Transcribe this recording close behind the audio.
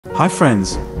Hi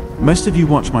friends, most of you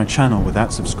watch my channel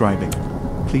without subscribing.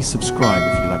 Please subscribe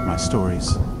if you like my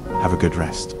stories. Have a good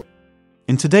rest.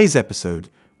 In today's episode,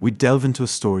 we delve into a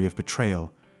story of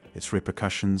betrayal, its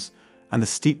repercussions, and the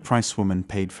steep price woman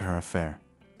paid for her affair.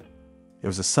 It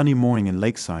was a sunny morning in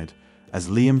Lakeside as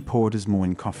Liam poured his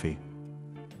morning coffee.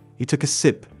 He took a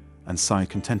sip and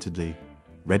sighed contentedly,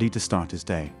 ready to start his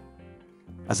day.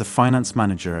 As a finance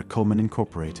manager at Coleman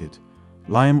Incorporated,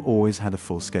 Liam always had a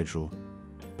full schedule,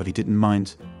 but he didn't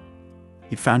mind.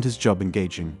 He found his job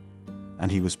engaging, and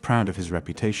he was proud of his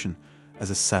reputation as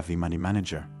a savvy money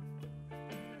manager.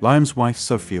 Liam's wife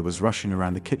Sophia was rushing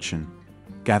around the kitchen,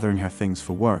 gathering her things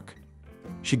for work.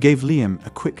 She gave Liam a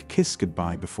quick kiss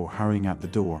goodbye before hurrying out the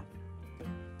door.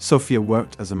 Sophia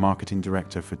worked as a marketing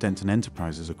director for Denton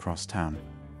Enterprises across town.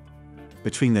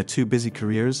 Between their two busy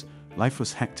careers, life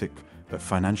was hectic but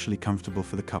financially comfortable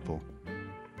for the couple.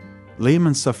 Liam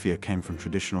and Sophia came from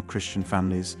traditional Christian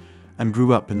families and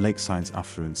grew up in Lakeside's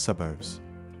affluent suburbs.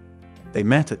 They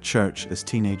met at church as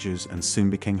teenagers and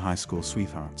soon became high school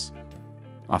sweethearts.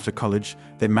 After college,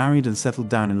 they married and settled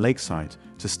down in Lakeside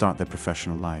to start their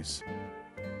professional lives.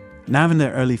 Now in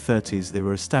their early 30s, they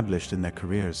were established in their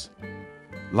careers.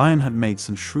 Liam had made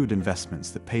some shrewd investments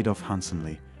that paid off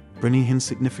handsomely, bringing him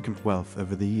significant wealth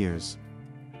over the years.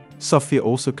 Sophia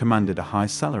also commanded a high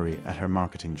salary at her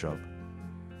marketing job.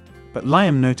 But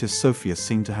Liam noticed Sophia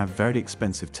seemed to have very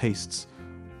expensive tastes,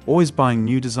 always buying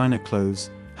new designer clothes,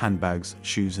 handbags,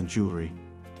 shoes and jewelry.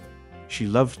 She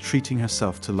loved treating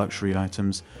herself to luxury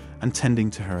items and tending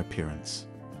to her appearance.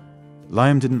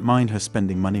 Liam didn't mind her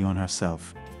spending money on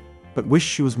herself, but wished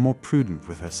she was more prudent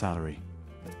with her salary.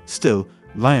 Still,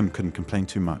 Liam couldn't complain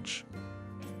too much.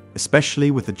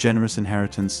 Especially with the generous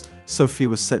inheritance Sophia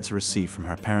was set to receive from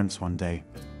her parents one day.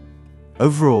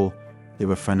 Overall, they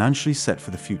were financially set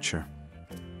for the future.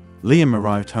 Liam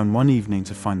arrived home one evening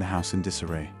to find the house in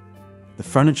disarray. The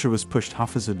furniture was pushed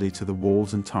haphazardly to the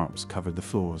walls and tarps covered the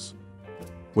floors.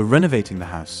 "We're renovating the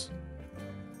house,"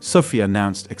 Sophia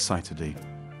announced excitedly.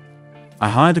 "I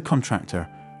hired a contractor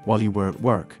while you were at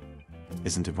work.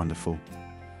 Isn't it wonderful?"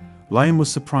 Liam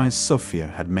was surprised Sophia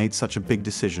had made such a big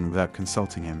decision without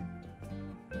consulting him.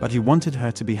 But he wanted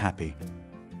her to be happy.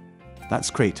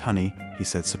 "That's great, honey," he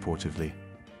said supportively.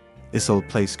 "This old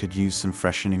place could use some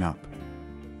freshening up."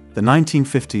 The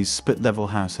 1950s split-level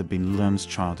house had been Liam's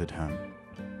childhood home.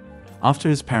 After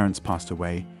his parents passed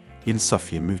away, he and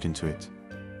Sophia moved into it.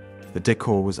 The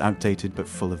decor was outdated but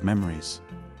full of memories.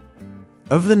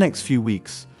 Over the next few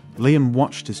weeks, Liam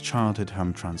watched his childhood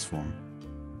home transform.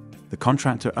 The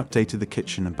contractor updated the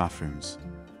kitchen and bathrooms.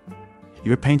 He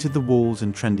repainted the walls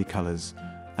in trendy colors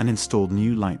and installed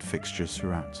new light fixtures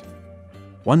throughout.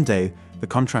 One day, the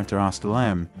contractor asked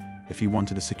Liam if he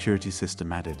wanted a security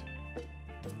system added.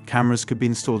 Cameras could be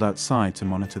installed outside to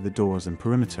monitor the doors and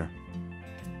perimeter.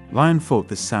 Liam thought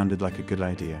this sounded like a good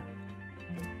idea.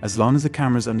 As long as the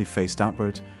cameras only faced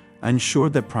outward and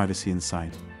ensured their privacy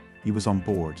inside, he was on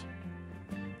board.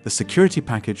 The security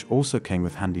package also came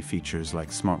with handy features like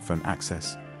smartphone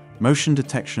access, motion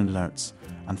detection alerts,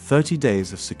 and 30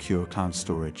 days of secure cloud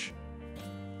storage.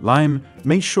 Liam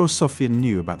made sure Sophia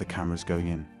knew about the cameras going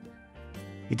in.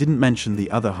 He didn't mention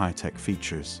the other high-tech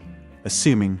features,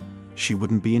 assuming she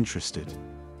wouldn't be interested.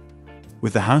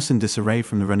 With the house in disarray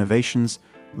from the renovations,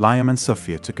 Liam and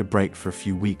Sophia took a break for a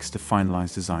few weeks to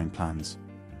finalize design plans.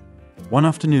 One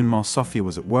afternoon while Sophia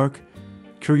was at work,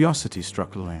 curiosity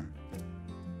struck Liam.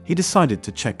 He decided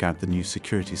to check out the new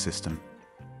security system.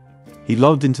 He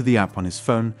logged into the app on his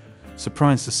phone,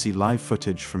 surprised to see live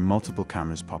footage from multiple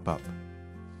cameras pop up.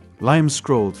 Liam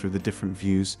scrolled through the different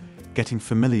views, getting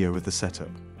familiar with the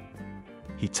setup.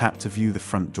 He tapped to view the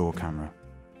front door camera.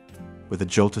 With a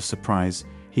jolt of surprise,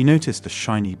 he noticed a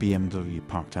shiny BMW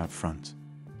parked out front.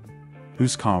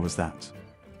 Whose car was that?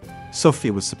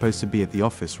 Sophia was supposed to be at the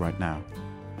office right now.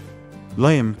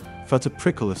 Liam felt a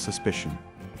prickle of suspicion.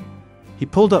 He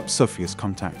pulled up Sophia's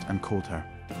contact and called her.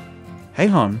 "Hey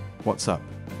hon, what's up?"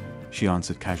 she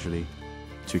answered casually.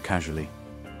 Too casually.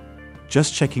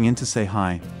 "Just checking in to say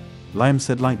hi," Liam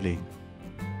said lightly.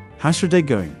 "How's your day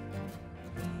going?"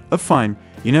 "Oh fine,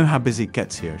 you know how busy it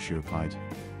gets here," she replied.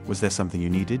 "Was there something you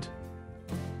needed?"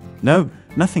 "No,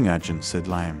 nothing urgent," said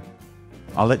Liam.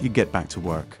 "I'll let you get back to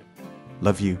work.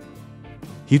 Love you."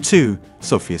 "You too,"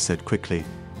 Sophia said quickly.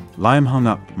 Liam hung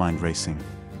up, mind racing.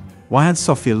 Why had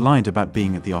Sophia lied about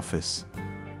being at the office?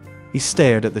 He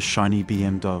stared at the shiny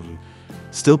BMW,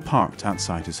 still parked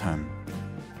outside his home.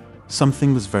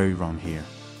 Something was very wrong here.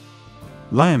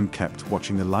 Liam kept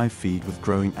watching the live feed with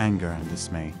growing anger and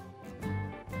dismay.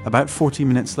 About 40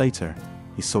 minutes later,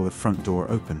 he saw the front door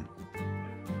open.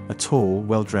 A tall,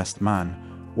 well-dressed man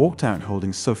walked out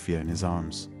holding Sophia in his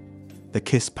arms. They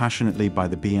kissed passionately by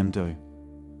the BMW.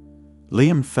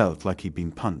 Liam felt like he'd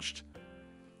been punched.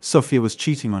 Sophia was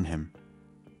cheating on him.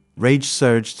 Rage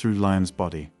surged through Liam's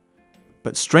body.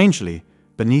 But strangely,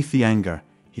 beneath the anger,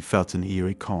 he felt an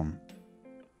eerie calm.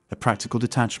 A practical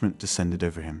detachment descended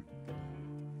over him.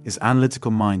 His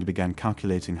analytical mind began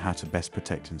calculating how to best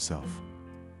protect himself.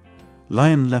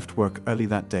 Liam left work early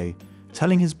that day,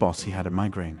 telling his boss he had a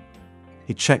migraine.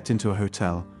 He checked into a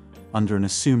hotel under an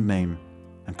assumed name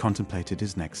and contemplated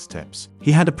his next steps.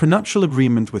 He had a prenuptial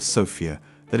agreement with Sophia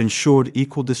that ensured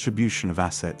equal distribution of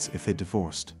assets if they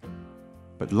divorced.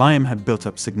 But Liam had built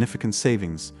up significant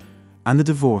savings, and the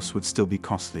divorce would still be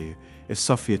costly if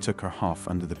Sophia took her half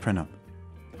under the prenup.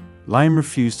 Liam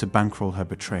refused to bankroll her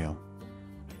betrayal.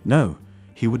 No,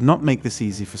 he would not make this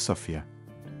easy for Sophia.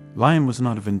 Liam was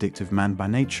not a vindictive man by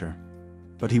nature,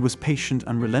 but he was patient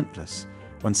and relentless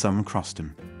when someone crossed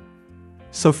him.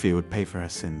 Sophia would pay for her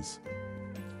sins.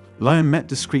 Liam met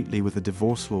discreetly with a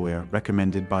divorce lawyer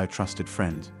recommended by a trusted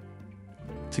friend.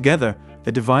 Together,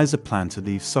 they devised a plan to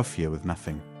leave Sophia with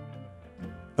nothing.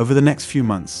 Over the next few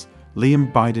months,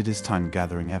 Liam bided his time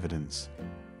gathering evidence.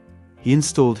 He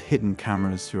installed hidden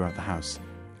cameras throughout the house,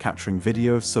 capturing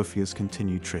video of Sophia's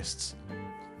continued trysts.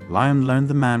 Liam learned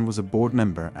the man was a board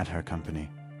member at her company.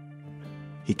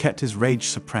 He kept his rage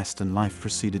suppressed and life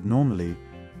proceeded normally,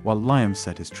 while Liam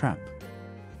set his trap.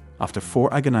 After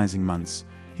 4 agonizing months,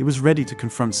 he was ready to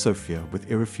confront Sophia with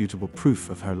irrefutable proof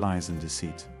of her lies and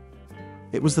deceit.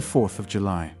 It was the 4th of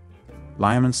July.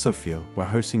 Liam and Sophia were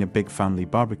hosting a big family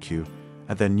barbecue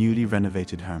at their newly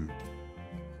renovated home.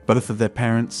 Both of their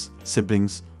parents,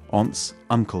 siblings, aunts,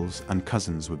 uncles, and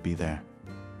cousins would be there.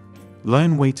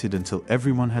 Liam waited until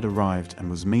everyone had arrived and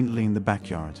was mainly in the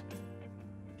backyard.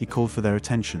 He called for their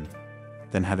attention,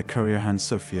 then had a courier hand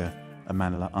Sophia a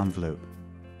manila envelope.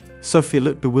 Sophia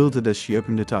looked bewildered as she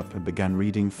opened it up and began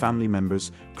reading, family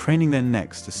members craning their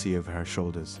necks to see over her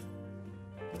shoulders.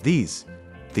 These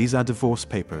are divorce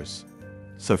papers,"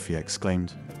 Sophia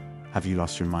exclaimed. "Have you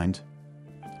lost your mind?"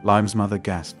 Liam's mother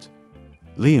gasped.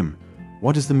 "Liam,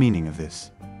 what is the meaning of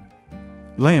this?"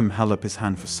 Liam held up his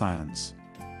hand for silence.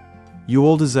 "You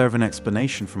all deserve an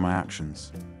explanation for my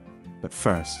actions. But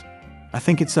first, I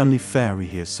think it's only fair we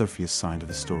hear Sophia's side of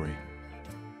the story."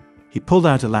 He pulled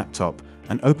out a laptop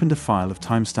and opened a file of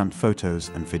time-stamped photos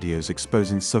and videos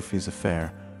exposing Sophia's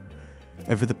affair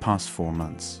over the past 4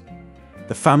 months.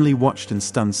 The family watched in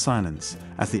stunned silence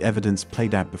as the evidence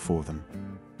played out before them.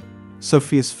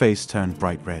 Sophia's face turned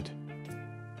bright red.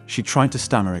 She tried to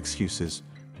stammer excuses,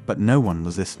 but no one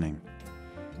was listening.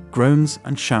 Groans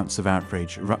and shouts of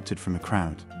outrage erupted from the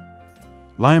crowd.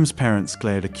 Liam's parents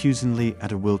glared accusingly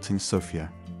at a wilting Sophia.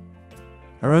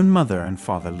 Her own mother and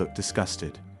father looked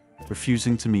disgusted,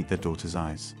 refusing to meet their daughter's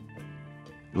eyes.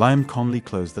 Liam calmly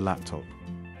closed the laptop.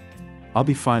 "I'll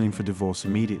be filing for divorce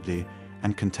immediately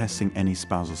and contesting any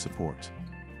spousal support.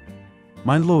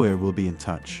 My lawyer will be in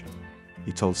touch,"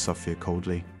 he told Sophia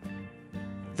coldly.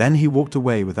 Then he walked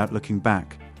away without looking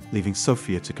back, leaving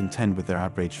Sophia to contend with their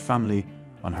outraged family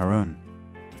on her own.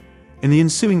 In the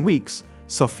ensuing weeks,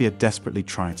 Sophia desperately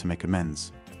tried to make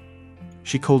amends.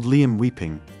 She called Liam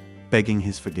weeping, begging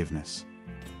his forgiveness.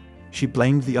 She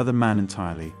blamed the other man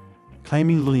entirely,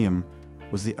 claiming Liam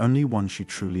was the only one she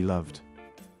truly loved.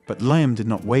 But Liam did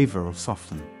not waver or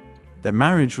soften. Their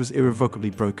marriage was irrevocably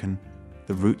broken,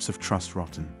 the roots of trust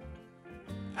rotten.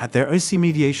 At their OC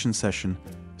mediation session,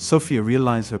 Sophia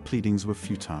realized her pleadings were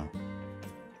futile.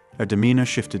 Her demeanor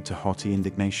shifted to haughty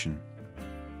indignation.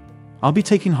 "I'll be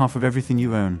taking half of everything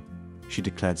you own," she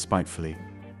declared spitefully,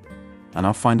 "and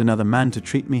I'll find another man to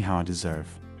treat me how I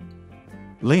deserve."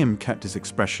 Liam kept his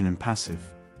expression impassive,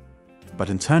 but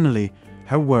internally,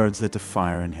 her words lit a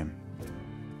fire in him.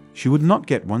 She would not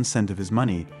get 1 cent of his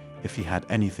money if he had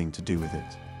anything to do with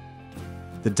it.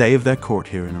 The day of their court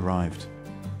hearing arrived.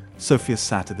 Sophia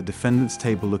sat at the defendant's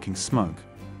table looking smug,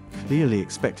 clearly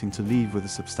expecting to leave with a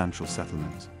substantial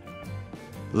settlement.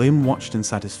 Liam watched in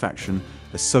satisfaction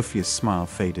as Sophia's smile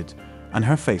faded and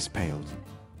her face paled.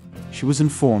 She was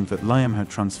informed that Liam had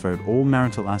transferred all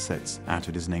marital assets out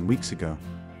of his name weeks ago.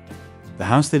 The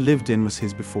house they lived in was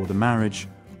his before the marriage,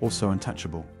 also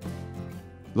untouchable.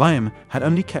 Liam had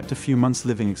only kept a few months'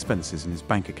 living expenses in his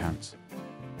bank account,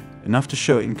 enough to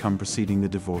show income preceding the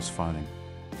divorce filing.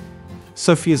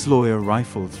 Sophia's lawyer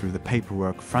rifled through the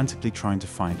paperwork, frantically trying to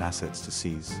find assets to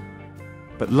seize.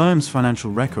 But Liam's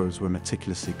financial records were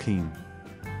meticulously clean.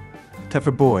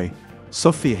 Clever boy,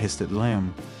 Sophia hissed at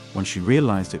Liam when she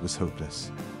realized it was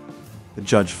hopeless. The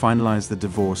judge finalized the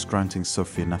divorce, granting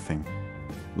Sophia nothing.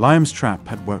 Liam's trap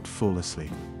had worked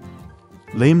flawlessly.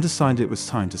 Liam decided it was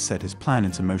time to set his plan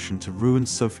into motion to ruin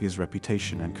Sophia's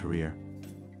reputation and career.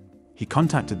 He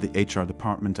contacted the HR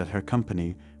department at her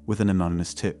company with an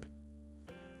anonymous tip.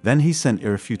 Then he sent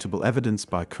irrefutable evidence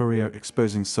by courier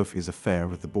exposing Sophia's affair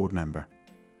with the board member.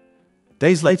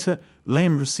 Days later,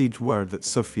 Liam received word that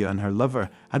Sophia and her lover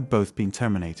had both been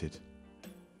terminated.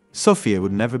 Sophia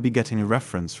would never be getting a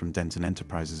reference from Denton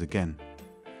Enterprises again.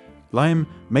 Liam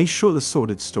made sure the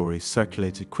sordid story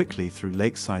circulated quickly through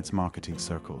Lakeside's marketing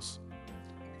circles.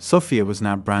 Sophia was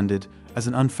now branded as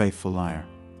an unfaithful liar.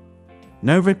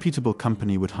 No reputable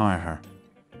company would hire her.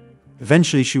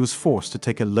 Eventually, she was forced to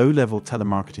take a low-level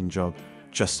telemarketing job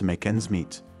just to make ends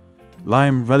meet.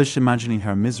 Liam relished imagining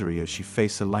her misery as she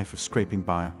faced a life of scraping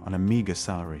by on a meager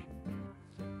salary.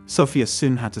 Sophia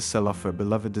soon had to sell off her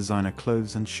beloved designer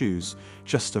clothes and shoes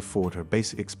just to afford her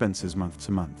basic expenses month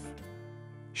to month.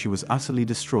 She was utterly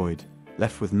destroyed,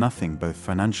 left with nothing both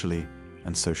financially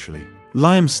and socially.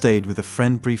 Liam stayed with a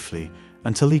friend briefly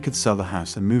until he could sell the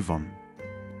house and move on.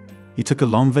 He took a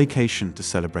long vacation to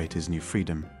celebrate his new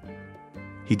freedom.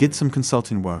 He did some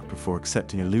consulting work before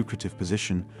accepting a lucrative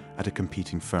position at a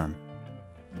competing firm.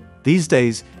 These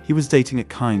days, he was dating a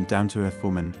kind, down-to-earth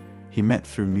woman he met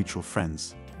through mutual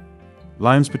friends.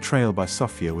 Liam's betrayal by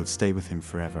Sophia would stay with him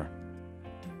forever.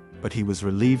 But he was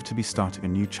relieved to be starting a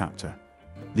new chapter,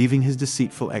 leaving his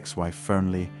deceitful ex-wife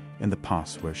firmly in the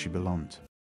past where she belonged.